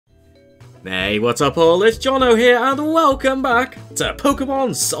Hey, what's up all? It's Jono here and welcome back to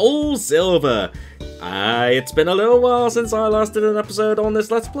Pokemon SoulSilver. It's been a little while since I last did an episode on this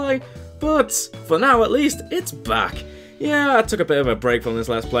Let's Play, but for now at least, it's back. Yeah, I took a bit of a break from this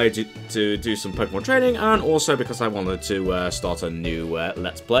Let's Play to do some Pokemon training, and also because I wanted to start a new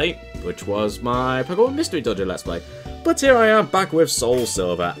Let's Play, which was my Pokemon Mystery Dungeon Let's Play. But here I am back with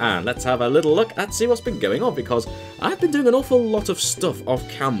SoulSilver, and let's have a little look and see what's been going on, because I've been doing an awful lot of stuff off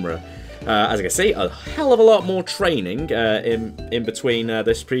camera. As you can see, a hell of a lot more training in between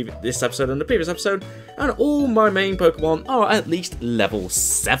this episode and the previous episode, and all my main Pokemon are at least level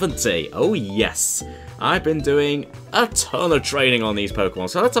 70. Oh yes, I've been doing a ton of training on these Pokemon,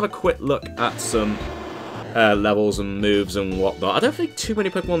 so let's have a quick look at some levels and moves and whatnot. I don't think too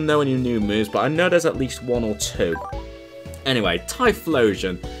many Pokemon know any new moves, but I know there's at least one or two. Anyway,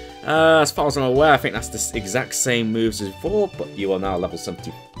 Typhlosion. As far as I'm aware, I think that's the exact same moves as before, but you are now level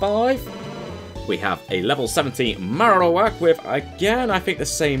 75. We have a level 70 Marowak with, again, I think the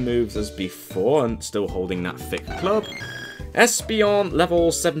same moves as before, and still holding that thick club. Espeon,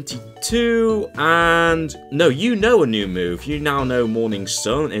 level 72, and no, you know a new move. You now know Morning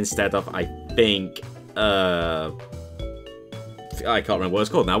Sun instead of, I think, I can't remember what it's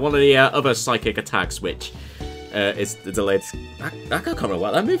called now. One of the other psychic attacks, which... it's the delayed... I can't remember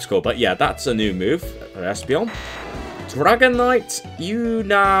what that move's called, but yeah, that's a new move for Espeon. Dragonite, you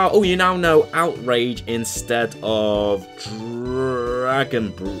now know Outrage instead of No,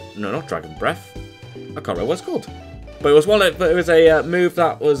 not Dragon Breath. I can't remember what it's called. But it was a move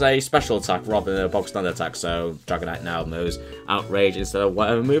that was a special attack rather than a box standard attack, so Dragonite now knows Outrage instead of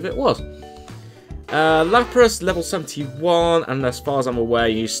whatever move it was. Lapras, level 71, and as far as I'm aware,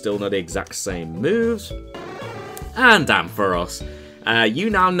 you still know the exact same moves. And Ampharos, you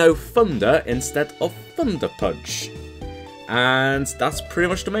now know Thunder instead of Thunder Punch. And that's pretty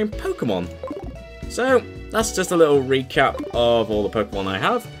much the main Pokemon. So, that's just a little recap of all the Pokemon I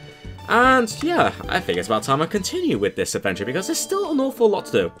have. And yeah, I think it's about time I continue with this adventure because there's still an awful lot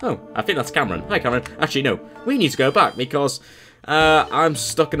to do. Oh, I think that's Cameron. Hi Cameron. Actually no, we need to go back because I'm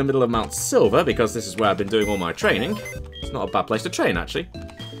stuck in the middle of Mount Silver because this is where I've been doing all my training. It's not a bad place to train actually.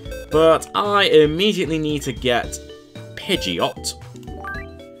 But I immediately need to get Pidgeot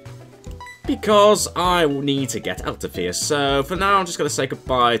because I need to get out of here. So for now, I'm just going to say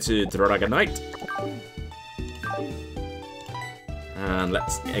goodbye to Dragonite. And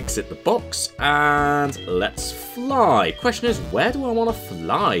let's exit the box and let's fly. Question is, where do I want to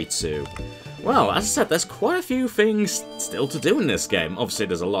fly to? Well, as I said, there's quite a few things still to do in this game. Obviously,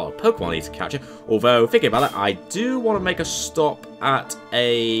 there's a lot of Pokemon I need to capture. Although, thinking about it, I do want to make a stop at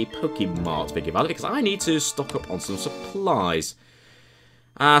a Pokemart, thinking about it, because I need to stock up on some supplies.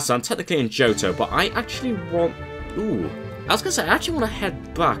 So I'm technically in Johto, but I actually want... Ooh. I was going to say, I actually want to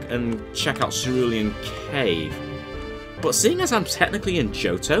head back and check out Cerulean Cave. But seeing as I'm technically in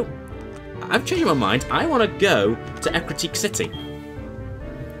Johto, I've changed my mind. I want to go to Ecruteak City.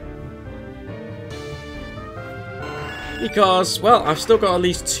 Because, well, I've still got at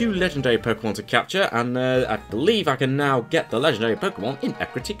least 2 legendary Pokemon to capture, and I believe I can now get the legendary Pokemon in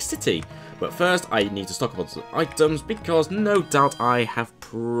Ecruteak City. But first, I need to stock up on some items, because no doubt I have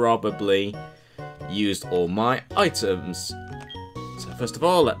probably used all my items. So first of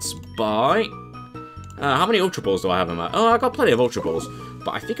all, let's buy... how many Ultra Balls do I have in my... Oh, I've got plenty of Ultra Balls,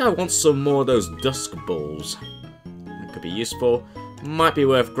 but I think I want some more of those Dusk Balls. That could be useful. Might be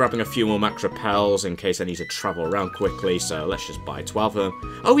worth grabbing a few more Max Repels in case I need to travel around quickly, so let's just buy 12 of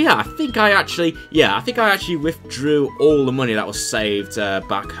them. Oh yeah, I think I actually withdrew all the money that was saved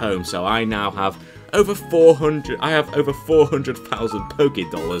back home, so I now have over 400, I have over 400,000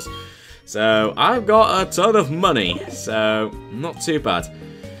 Poké-Dollars. So I've got a ton of money, so not too bad.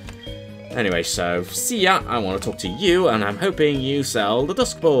 Anyway, so see ya, I want to talk to you, and I'm hoping you sell the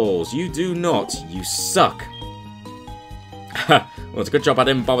Dusk Balls. You do not, you suck. Well, it's a good job I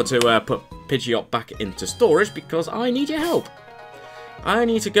didn't bother to put Pidgeot back into storage because I need your help. I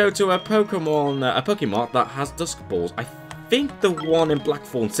need to go to a Pokemart that has Dusk Balls. I think the one in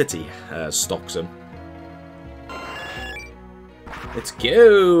Blackthorn City stocks them. Let's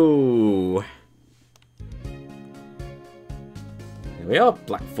go. Here we are,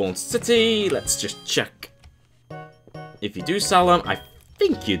 Blackthorn City. Let's just check if you do sell them. I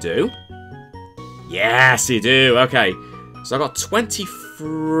think you do. Yes, you do. Okay. So I got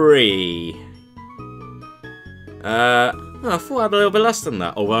 23. I thought I had a little bit less than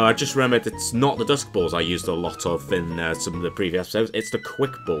that. Although I just remembered it's not the Dusk Balls I used a lot of in some of the previous episodes. It's the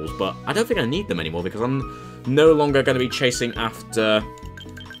Quick Balls. But I don't think I need them anymore because I'm no longer going to be chasing after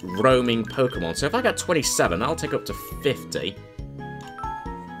roaming Pokemon. So if I get 27, that'll take up to 50.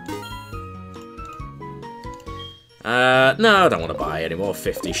 No, I don't want to buy any more.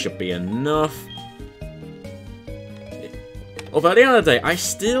 50 should be enough. Although at the end of the day, I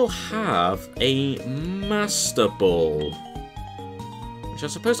still have a Master Ball, which I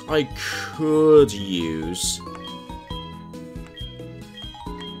suppose I could use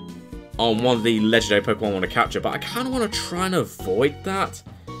on one of the legendary Pokemon I want to capture, but I kind of want to try and avoid that.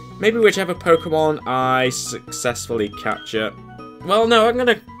 Maybe whichever Pokemon I successfully capture. Well, no, I'm going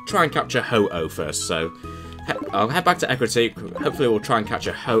to try and capture Ho-Oh first, so I'll head back to Ecruteak. Hopefully we'll try and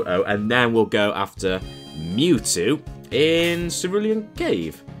capture Ho-Oh, and then we'll go after Mewtwo in Cerulean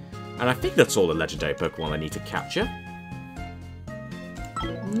Cave. And I think that's all the legendary Pokemon I need to capture.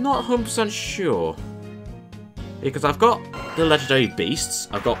 Not 100% sure. Because I've got the legendary beasts,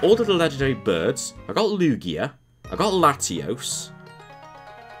 I've got all of the legendary birds, I've got Lugia, I've got Latios.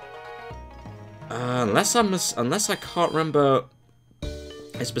 Unless I can't remember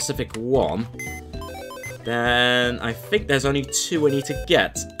a specific one, then I think there's only 2 I need to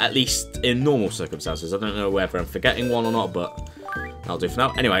get, at least in normal circumstances. I don't know whether I'm forgetting one or not, but I'll do for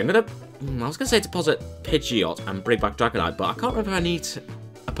now. Anyway, I was gonna say deposit Pidgeot and bring back Dragonite, but I can't remember if I need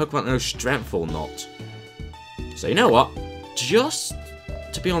a Pokemon that knows Strength or not. So you know what? Just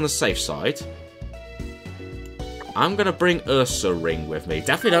to be on the safe side, I'm gonna bring Ursaring with me.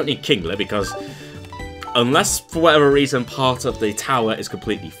 Definitely don't need Kingler because unless for whatever reason part of the tower is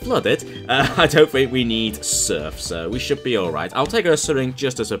completely flooded, I don't think we need Surf, so we should be alright. I'll take Ursaring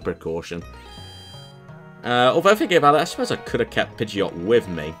just as a precaution. Although thinking about it, I suppose I could have kept Pidgeot with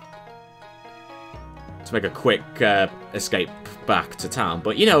me to make a quick escape back to town,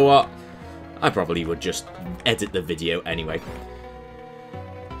 but you know what? I probably would just edit the video anyway.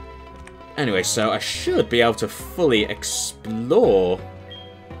 Anyway, so I should be able to fully explore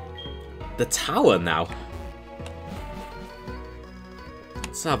the tower now.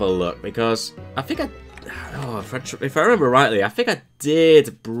 Let's have a look, because I think if I remember rightly, I think I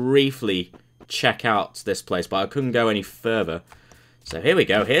did briefly check out this place, but I couldn't go any further. So here we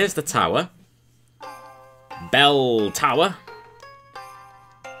go, here's the tower. Bell Tower.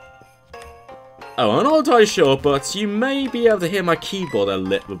 Oh, I'm not entirely sure, but you may be able to hear my keyboard a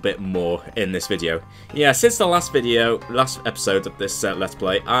little bit more in this video. Yeah, since the last episode of this Let's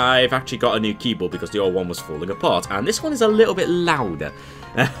Play, I've actually got a new keyboard because the old one was falling apart, and this one is a little bit louder.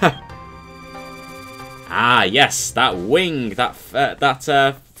 Ah, yes, that wing, that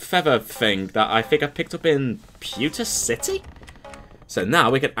feather thing that I think I picked up in Pewter City? So now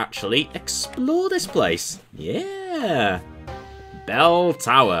we can actually explore this place. Yeah! Bell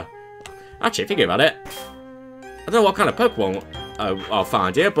Tower. Actually, thinking about it, I don't know what kind of Pokemon I'll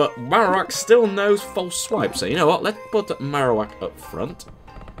find here, but Marowak still knows False Swipe. So you know what, let's put Marowak up front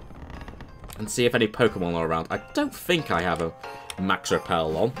and see if any Pokemon are around. I don't think I have a Max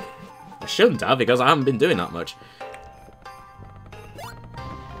Repel on. I shouldn't have because I haven't been doing that much.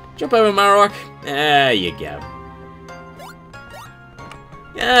 Jump over, Marowak. There you go.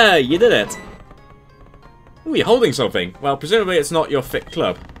 Yeah, you did it. Ooh, you're holding something. Well, presumably it's not your Fit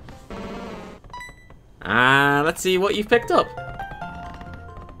Club. And let's see what you've picked up.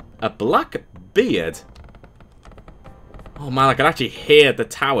 A black beard. Oh man, I can actually hear the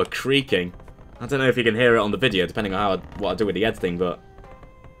tower creaking. I don't know if you can hear it on the video, depending on what I do with the editing, but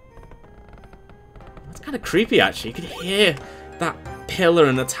that's kind of creepy actually. You can hear that pillar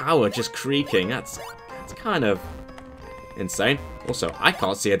in the tower just creaking. That's kind of insane. Also, I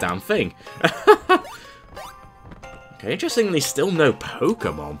can't see a damn thing. Okay, interestingly, still no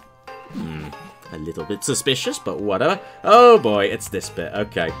Pokemon. A little bit suspicious, but whatever. Oh boy, it's this bit.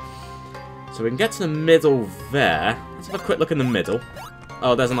 Okay. So we can get to the middle there. Let's have a quick look in the middle.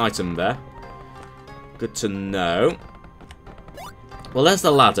 Oh, there's an item there. Good to know. Well, there's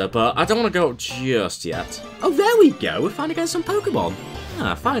the ladder, but I don't want to go up just yet. Oh, there we go. We're finally getting some Pokemon.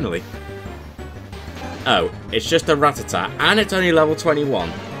 Ah, finally. Oh, it's just a Rattata, and it's only level 21.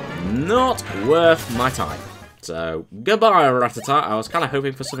 Not worth my time. So, goodbye, Rattata. I was kind of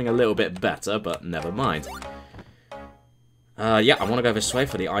hoping for something a little bit better, but never mind. Yeah, I want to go this way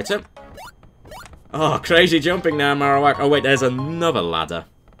for the item. Oh, crazy jumping now, Marowak. Oh, wait, there's another ladder.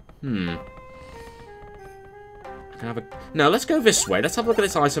 Can I have a... No, let's go this way. Let's have a look at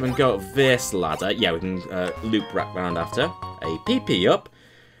this item and go up this ladder. Yeah, we can loop back round after. A PP up.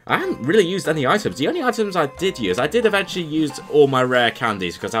 I haven't really used any items. The only items I did use, I did eventually use all my rare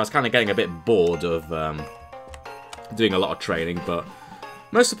candies because I was kind of getting a bit bored of doing a lot of training, but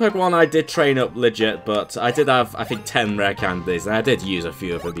most of the Pokemon I did train up legit, but I did have, I think, 10 rare candies, and I did use a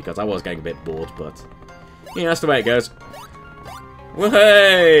few of them because I was getting a bit bored, but yeah, that's the way it goes. Well,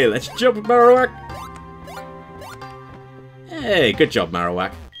 hey, let's jump, Marowak. Hey, good job,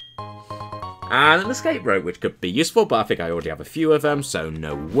 Marowak. And an escape rope, which could be useful, but I think I already have a few of them, so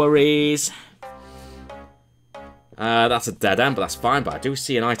no worries. That's a dead end, but that's fine. But I do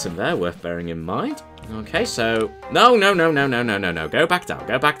see an item there worth bearing in mind. Okay, so... No. Go back down,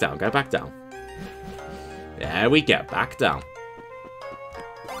 go back down, go back down. There we go, back down.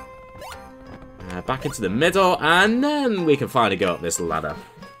 Back into the middle, and then we can finally go up this ladder.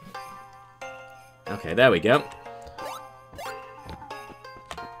 Okay, there we go.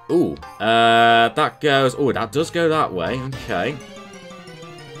 Ooh, that goes... Ooh, that does go that way, okay.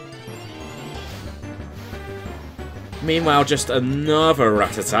 Meanwhile, just another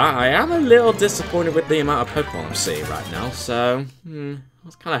Rattata. I am a little disappointed with the amount of Pokemon I'm seeing right now, so... I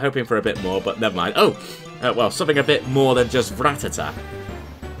was kind of hoping for a bit more, but never mind. Oh! Well, something a bit more than just Rattata.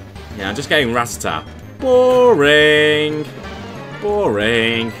 Yeah, I'm just getting Rattata. Boring!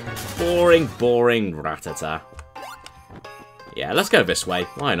 Boring! Boring Rattata. Yeah, let's go this way.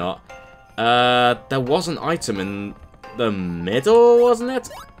 Why not? There was an item in the middle, wasn't it?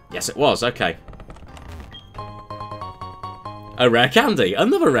 Yes, it was. Okay. A rare candy.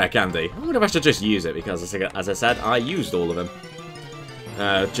 Another rare candy. I wonder if I should just use it, because, as I said, I used all of them.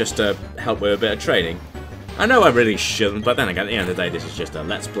 Just to help with a bit of training. I know I really shouldn't, but then again, at the end of the day, this is just a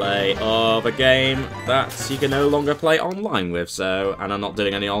let's play of a game that you can no longer play online with, so... And I'm not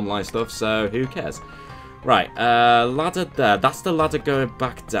doing any online stuff, so who cares? Right, ladder there. That's the ladder going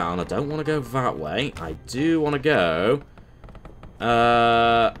back down. I don't want to go that way. I do want to go...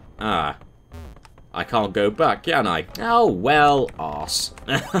 I can't go back, can I? Oh, well, arse.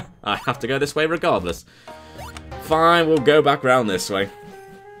 I have to go this way regardless. Fine, we'll go back round this way.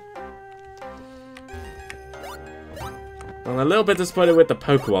 I'm a little bit disappointed with the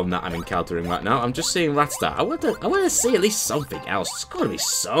Pokemon that I'm encountering right now. I'm just seeing Rattata. I want to see at least something else. There's got to be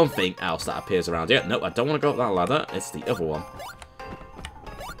something else that appears around here. Nope, I don't want to go up that ladder. It's the other one.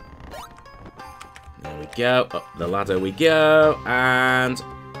 There we go. Up the ladder we go. And...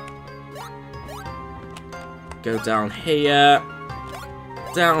 go down here.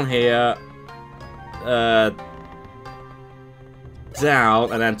 Down here.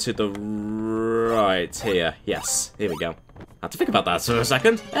 Down. And then to the right here. Yes, here we go. I had to think about that for a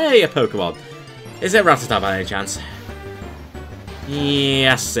second. Hey, a Pokemon. Is it Rattata by any chance?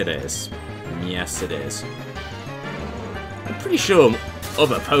 Yes, it is. Yes, it is. I'm pretty sure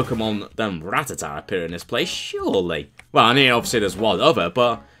other Pokemon than Rattata appear in this place, surely. Well, I mean, obviously there's one other,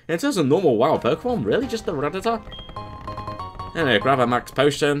 but in terms of normal wild Pokemon, really just the Rattata? Anyway, grab a max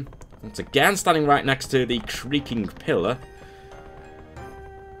potion. Once again, standing right next to the creaking pillar.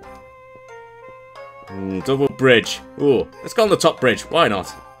 Ooh, double bridge. Ooh, let's go on the top bridge. Why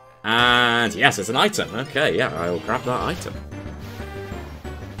not? And yes, it's an item. Okay, yeah, I'll grab that item.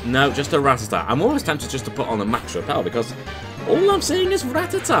 No, just a Rattata. I'm always tempted just to put on a max repel because all I'm seeing is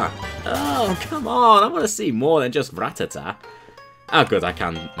Rattata. Oh, come on. I want to see more than just Rattata. Oh, good. I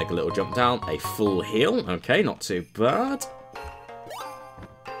can make a little jump down. A full heal. Okay, not too bad.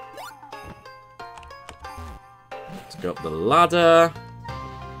 Let's go up the ladder.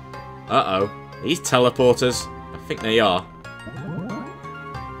 Uh-oh. These teleporters, I think they are.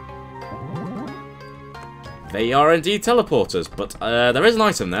 They are indeed teleporters, but there is an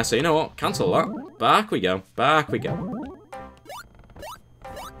item there, so you know what? Cancel that. Back we go. Back we go.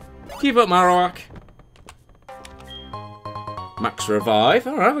 Keep up, Marowak. Max revive.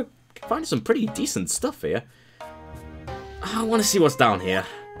 Alright, we're finding some pretty decent stuff here. I want to see what's down here.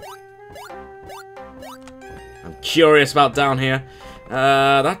 I'm curious about down here.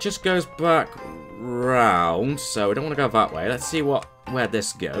 That just goes back round, so we don't want to go that way. Let's see where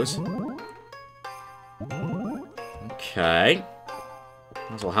this goes. Okay.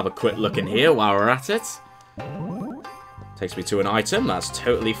 Might as well have a quick look in here while we're at it. Takes me to an item, that's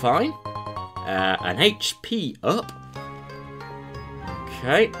totally fine. An HP up.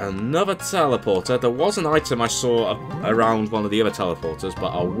 Okay, another teleporter. There was an item I saw around one of the other teleporters, but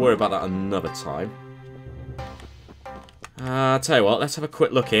I'll worry about that another time. Tell you what, let's have a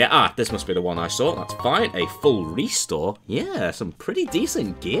quick look here. Ah, this must be the one I saw. That's fine. A full restore. Yeah, some pretty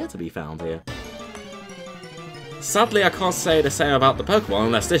decent gear to be found here. Sadly, I can't say the same about the Pokemon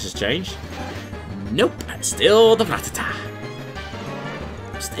unless this has changed. Nope, still the Rattata.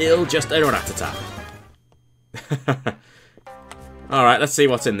 Still just a Rattata. Alright, let's see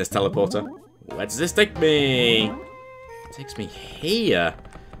what's in this teleporter. Where does this take me? It takes me here.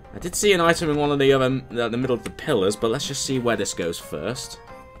 I did see an item in one of the other, the middle of the pillars, but let's just see where this goes first.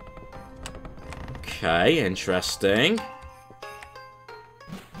 Okay, interesting.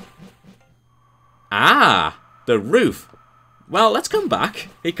 Ah, the roof. Well, let's come back,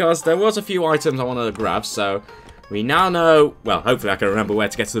 because there was a few items I wanted to grab, so we now know... Well, hopefully I can remember where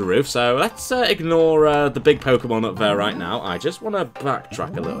to get to the roof. So let's ignore the big Pokemon up there right now. I just want to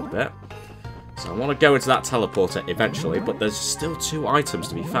backtrack a little bit. So I want to go into that teleporter eventually, but there's still 2 items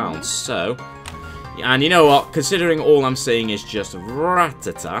to be found. So... And you know what? Considering all I'm seeing is just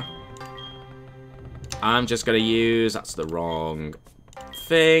Rattata, I'm just going to use... That's the wrong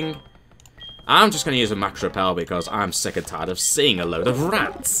thing. I'm just going to use a Max Repel because I'm sick and tired of seeing a load of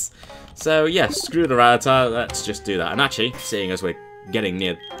rats. So, yes, screw the Rattata. Let's just do that. And actually, seeing as we're getting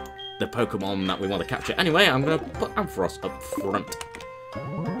near the Pokemon that we want to capture anyway, I'm going to put Ampharos up front.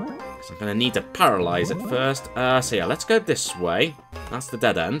 So I'm going to need to paralyze it first. So, yeah, let's go this way. That's the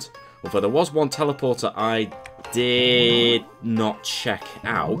dead end. Although there was one teleporter I did not check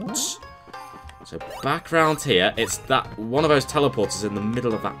out. So back round here, it's that one of those teleporters in the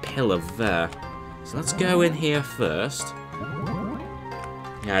middle of that pillar there. So let's go in here first.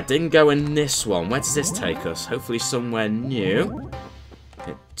 Yeah, I didn't go in this one. Where does this take us? Hopefully somewhere new.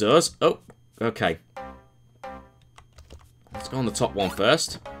 It does. Oh, okay. Let's go on the top one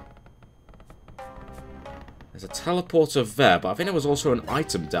first. There's a teleporter there, but I think there was also an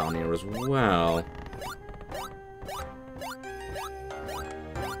item down here as well.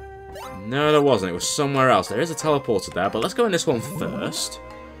 No, there wasn't. It was somewhere else. There is a teleporter there, but let's go in this one first.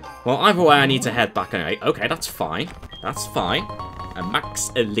 Well, either way, I need to head back anyway. Okay, that's fine. That's fine. A max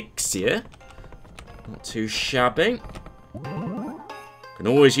elixir. Not too shabby. Can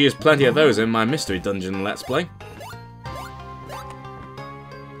always use plenty of those in my mystery dungeon let's play.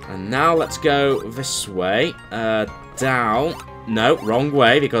 And now let's go this way. Down. No, wrong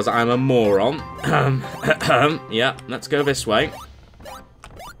way because I'm a moron. Yeah, let's go this way.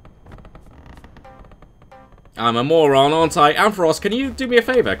 I'm a moron, aren't I? Ampharos, can you do me a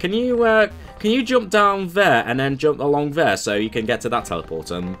favour? Can you jump down there and then jump along there so you can get to that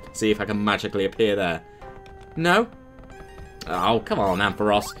teleporter and see if I can magically appear there? No? Oh, come on,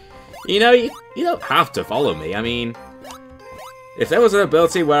 Ampharos. You know, you don't have to follow me. I mean, if there was an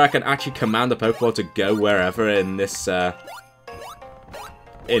ability where I can actually command a Pokemon to go wherever in this, in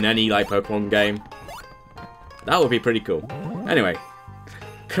any, like, Pokemon game, that would be pretty cool. Anyway,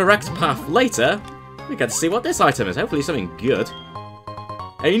 correct path later. We get to see what this item is. Hopefully something good.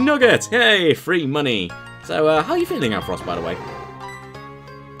 A nugget! Hey, free money. So, how are you feeling, Ampharos, by the way?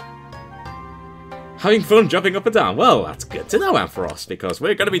 Having fun jumping up and down. Well, that's good to know, Ampharos, because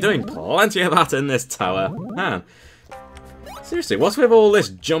we're going to be doing plenty of that in this tower. Man, seriously, what's with all this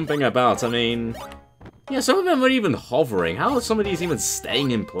jumping about? I mean, yeah, some of them are even hovering. How are some of these even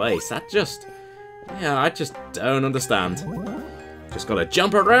staying in place? That just... Yeah, I just don't understand. Just got to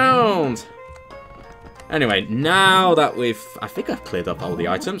jump around. Anyway, now that I think I've cleared up all the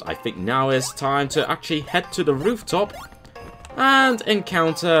items, I think now is time to actually head to the rooftop and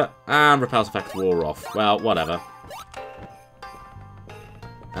encounter and Repel's effect wore off. Well, whatever.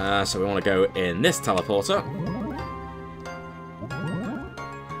 So we want to go in this teleporter.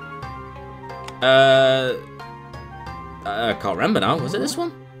 I can't remember now. Was it this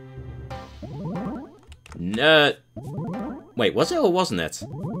one? No. Wait, was it or wasn't it?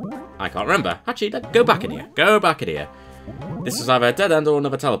 I can't remember. Actually, go back in here. Go back in here. This is either a dead end or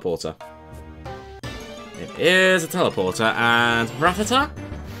another teleporter. It is a teleporter, and Rattata?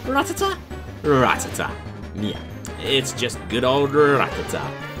 Rattata? Rattata. Yeah, it's just good old Rattata.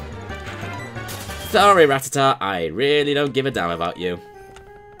 Sorry, Rattata, I really don't give a damn about you.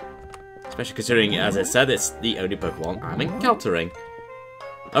 Especially considering, as I said, it's the only Pokemon I'm encountering.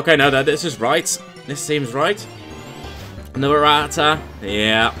 Okay, no, this is right. This seems right. Another Rattata.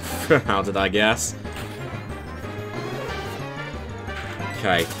 Yeah, how did I guess?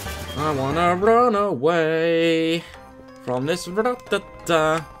 Okay. I wanna run away from this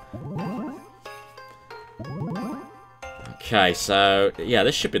Rattata. Okay, so, yeah,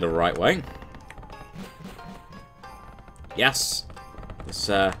 this should be the right way. Yes. This,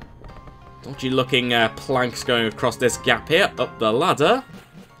 dodgy looking planks going across this gap here, up the ladder.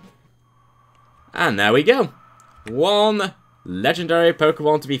 And there we go. One legendary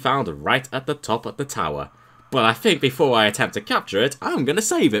Pokemon to be found right at the top of the tower. But I think before I attempt to capture it, I'm going to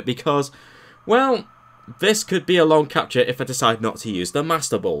save it because, well, this could be a long capture if I decide not to use the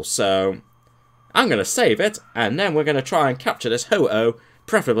Master Ball. So, I'm going to save it, and then we're going to try and capture this Ho-Oh,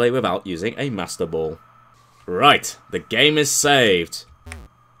 preferably without using a Master Ball. Right, the game is saved.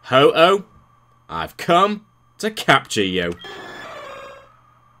 Ho-Oh, I've come to capture you.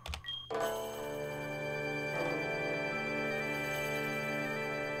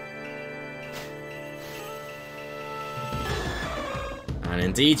 And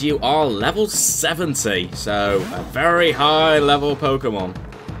indeed you are level 70, so a very high level Pokemon.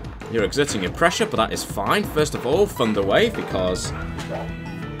 You're exerting your pressure, but that is fine. First of all, Thunder Wave, because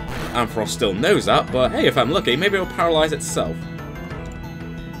Ampharos still knows that, but hey, if I'm lucky, maybe it'll paralyze itself.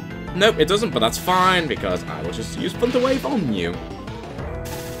 Nope, it doesn't, but that's fine, because I will just use Thunder Wave on you.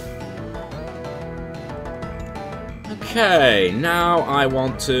 Okay, now I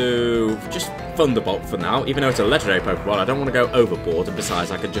want to just Thunderbolt for now, even though it's a legendary Pokemon. I don't want to go overboard, and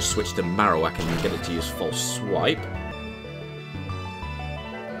besides, I can just switch to Marowak and get it to use False Swipe.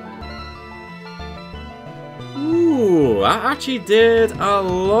 Ooh, that actually did a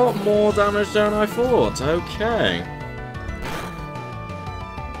lot more damage than I thought. Okay.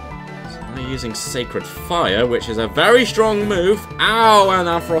 So I'm using Sacred Fire, which is a very strong move. Ow, and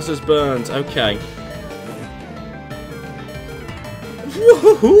Ampharos is burned. Okay.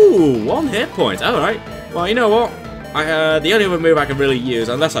 Woohoo! 1 hit point. Alright. Well, you know what? The only other move I can really use,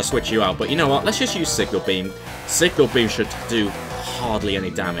 unless I switch you out, but you know what? Let's just use Signal Beam. Signal Beam should do hardly any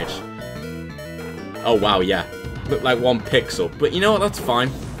damage. Oh, wow, yeah. Looked like 1 pixel. But you know what? That's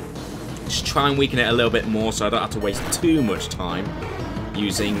fine. Just try and weaken it a little bit more so I don't have to waste too much time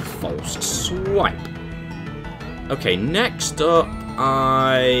using False Swipe. Okay, next up,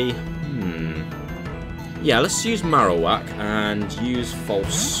 yeah, let's use Marowak and use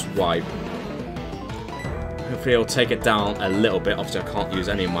False Swipe. Hopefully it'll take it down a little bit. Obviously, I can't use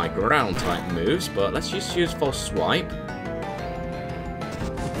any of my ground-type moves, but let's just use False Swipe.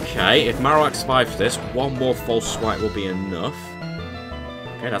 Okay, if Marowak survives this, 1 more False Swipe will be enough.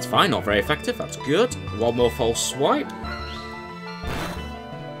 Okay, that's fine. Not very effective. That's good. 1 more False Swipe.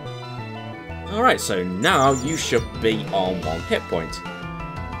 Alright, so now you should be on 1 hit point.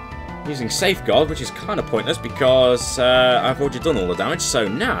 Using Safeguard, which is kind of pointless because I've already done all the damage. So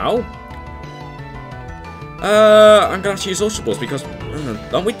now, I'm going to have to use Ultra Balls because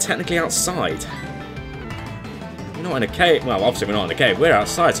aren't we technically outside? We're not in a cave. Well, obviously we're not in a cave. We're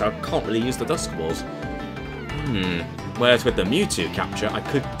outside, so I can't really use the Dusk Balls. Whereas with the Mewtwo capture, I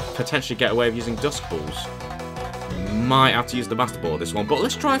could potentially get away with using Dusk Balls. Might have to use the Master Ball this one, but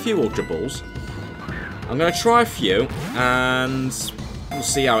let's try a few Ultra Balls. I'm going to try a few, and we'll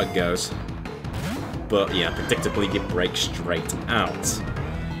see how it goes. But yeah, predictably you break straight out.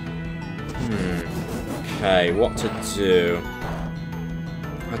 Okay, what to do?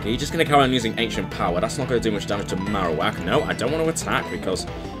 Okay, you're just going to carry on using Ancient Power. That's not going to do much damage to Marowak. No, I don't want to attack because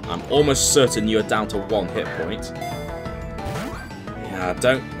I'm almost certain you are down to 1 hit point. Yeah,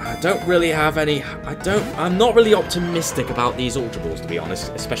 I don't really have any... I'm not really optimistic about these Ultra Balls, to be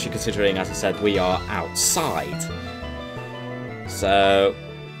honest. Especially considering, as I said, we are outside. So,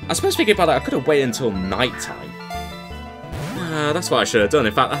 I suppose thinking about it, I could have waited until night time. That's what I should have done.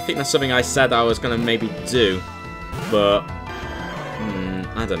 In fact, I think that's something I said I was going to maybe do. But,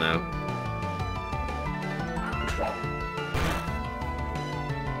 I don't know.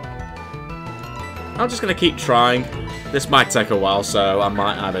 I'm just going to keep trying. This might take a while, so I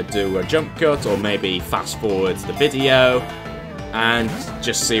might either do a jump cut or maybe fast forward the video and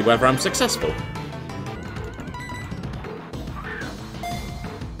just see whether I'm successful.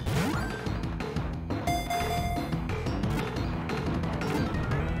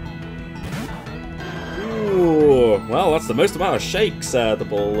 Well, that's the most amount of shakes the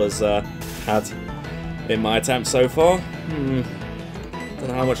ball has had in my attempt so far. Don't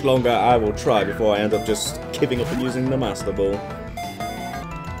know how much longer I will try before I end up just giving up and using the Master Ball.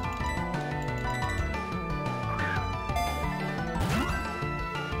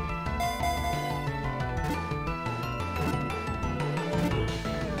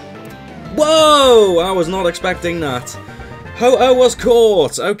 Whoa! I was not expecting that. Ho-Oh was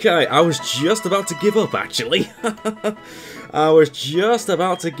caught! Okay, I was just about to give up, actually. I was just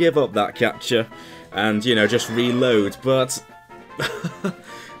about to give up that capture and, you know, just reload, but...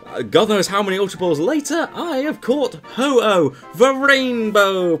 God knows how many Ultra Balls later, I have caught Ho-Oh, the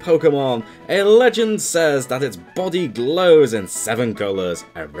rainbow Pokemon. A legend says that its body glows in 7 colours.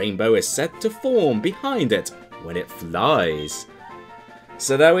 A rainbow is said to form behind it when it flies.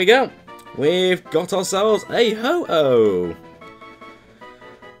 So there we go. We've got ourselves a Ho-Oh.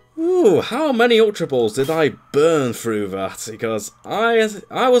 Ooh, how many Ultra Balls did I burn through that? Because I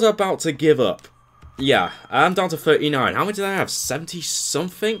was about to give up. Yeah, I'm down to 39. How many did I have? 70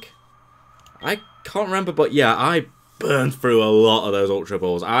 something? I can't remember, but yeah, I burned through a lot of those Ultra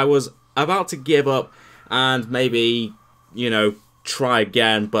Balls. I was about to give up and maybe, you know, try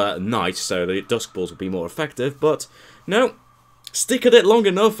again, but at night, so the Dusk Balls would be more effective. But no, stick at it long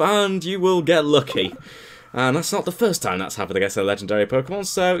enough and you will get lucky. And that's not the first time that's happened against a legendary Pokemon,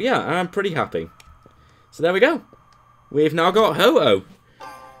 so yeah, I'm pretty happy. So there we go. We've now got Ho-Oh.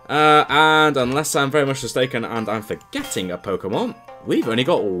 And unless I'm very much mistaken and I'm forgetting a Pokemon, we've only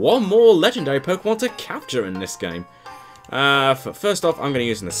got one more legendary Pokemon to capture in this game. First off, I'm going to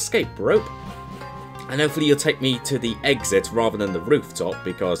use an escape rope. And hopefully you'll take me to the exit rather than the rooftop,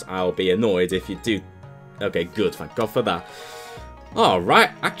 because I'll be annoyed if you do. Okay, good, thank God for that.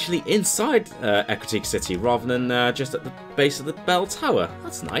 Alright, actually inside Ecruteak City rather than just at the base of the bell tower.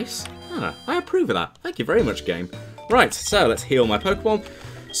 That's nice. I approve of that. Thank you very much, game. Right, so let's heal my Pokemon.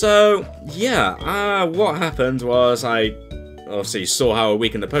 So, yeah, what happened was I obviously saw how I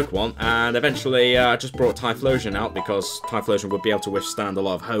weakened the Pokemon, and eventually I just brought Typhlosion out because Typhlosion would be able to withstand a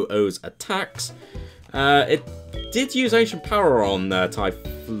lot of Ho-Oh's attacks. It did use Ancient Power on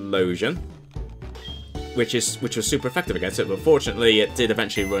Typhlosion, which was super effective against it, but fortunately it did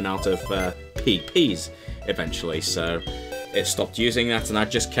eventually run out of PPs eventually, so it stopped using that, and I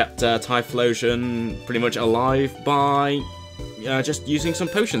just kept Typhlosion pretty much alive by just using some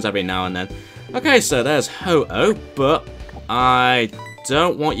potions every now and then. Okay, so there's Ho-Oh, but I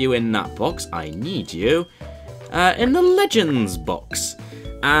don't want you in that box. I need you in the Legends box.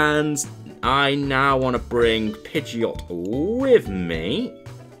 And I now want to bring Pidgeot with me.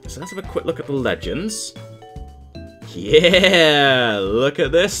 So let's have a quick look at the Legends. Yeah, look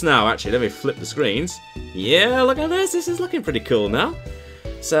at this now. Actually, let me flip the screens. Yeah, look at this. This is looking pretty cool now.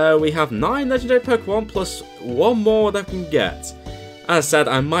 So we have 9 legendary Pokemon plus 1 more that we can get. As I said,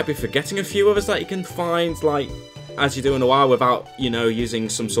 I might be forgetting a few others that you can find, like, as you do in a while without, you know, using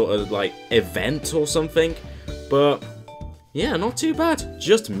some sort of, like, event or something. But, yeah, not too bad.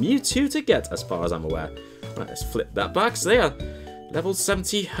 Just Mewtwo to get, as far as I'm aware. Right, let's flip that back. So, yeah, level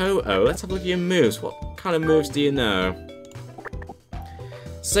 70 Ho-Oh. Let's have a look at your moves. What kind of moves do you know?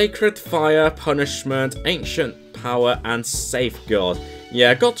 Sacred Fire, Punishment, Ancient Power, and Safeguard.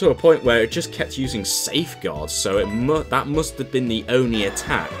 Yeah, it got to a point where it just kept using Safeguard, so that must have been the only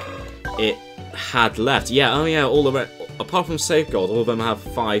attack it had left. Yeah, oh yeah, apart from Safeguard, all of them have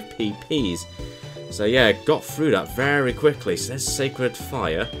 5 PPs. So yeah, it got through that very quickly. So there's Sacred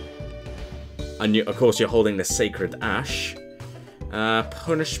Fire. And of course you're holding the Sacred Ash.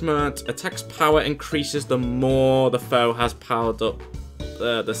 Punishment. Attack's power increases the more the foe has powered up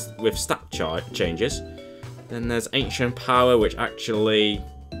with stat changes. Then there's Ancient Power, which actually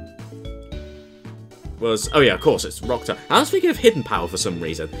was... Oh yeah, of course, it's Rock Type. I was thinking of Hidden Power for some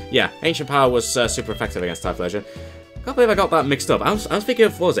reason. Yeah, Ancient Power was super effective against Typhlosion. Can't believe I got that mixed up. I was thinking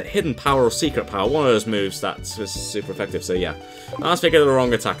of, what was it, Hidden Power or Secret Power? One of those moves that was super effective, so yeah. I was thinking of the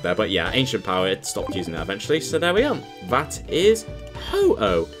wrong attack there, but yeah, Ancient Power, it stopped using that eventually, so there we are. That is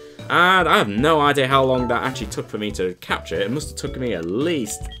Ho-Oh. And I have no idea how long that actually took for me to capture it. It must have took me at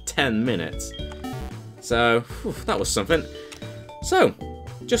least 10 minutes. So, whew, that was something. So,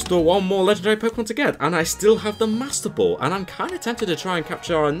 just the 1 more legendary Pokemon to get, and I still have the Master Ball, and I'm kind of tempted to try and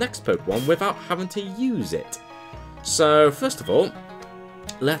capture our next Pokemon without having to use it. So, first of all,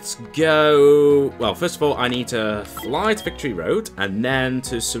 let's go... Well, first of all, I need to fly to Victory Road, and then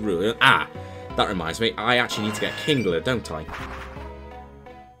to Cerulean. Ah, that reminds me, I actually need to get Kingler, don't I?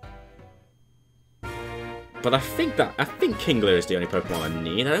 But I think Kingler is the only Pokemon I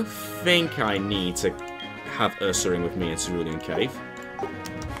need. I don't think I need to have Ursaring with me in Cerulean Cave.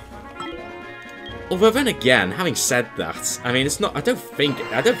 Although then again, having said that, I mean, it's not. I don't think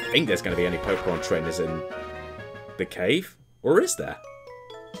there's going to be any Pokemon trainers in the cave, or is there?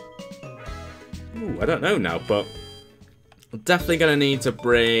 Ooh, I don't know now, but we're definitely going to need to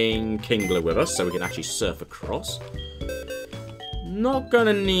bring Kingler with us so we can actually surf across. Not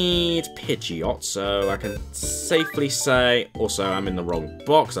gonna need Pidgeot, so I can safely say... Also, I'm in the wrong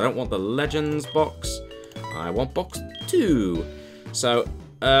box. I don't want the Legends box. I want box 2. So,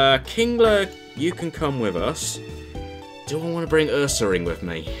 Kingler, you can come with us. Do I want to bring Ursaring with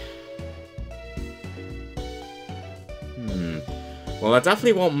me? Well, I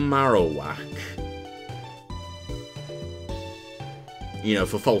definitely want Marowak. You know,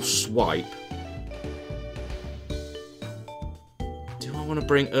 for false swipe. I want to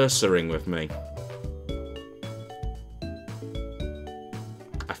bring Ursaring with me.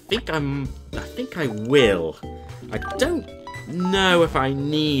 I think I will. I don't know if I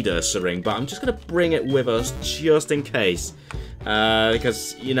need Ursaring, but I'm just going to bring it with us just in case.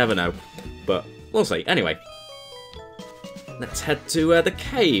 Because you never know. But we'll see. Anyway. Let's head to the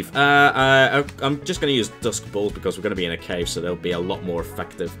cave. I'm just going to use Dusk Balls because we're going to be in a cave, so they'll be a lot more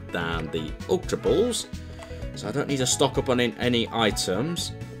effective than the Ultra Balls. So I don't need to stock up on any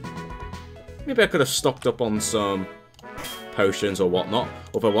items. Maybe I could have stocked up on some potions or whatnot.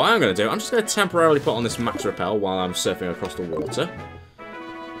 Although what I'm going to do, I'm just going to temporarily put on this Max Repel while I'm surfing across the water.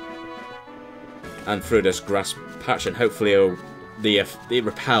 And through this grass patch, and hopefully it'll the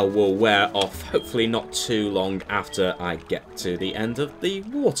repel will wear off, hopefully not too long after I get to the end of the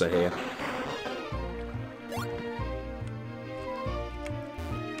water here.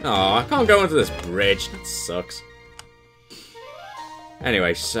 Oh, I can't go under this bridge. That sucks.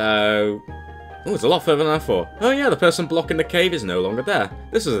 Anyway, so... Oh, it's a lot further than I thought. Oh yeah, the person blocking the cave is no longer there.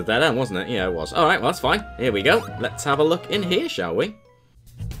 This was a dead end, wasn't it? Yeah, it was. Alright, well, that's fine. Here we go. Let's have a look in here, shall we?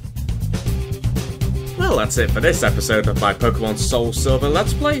 Well, that's it for this episode of my Pokemon SoulSilver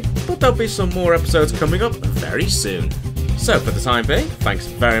Let's Play, but there'll be some more episodes coming up very soon. So, for the time being, thanks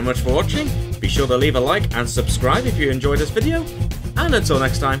very much for watching. Be sure to leave a like and subscribe if you enjoyed this video. And until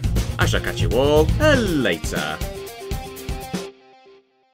next time, I shall catch you all later.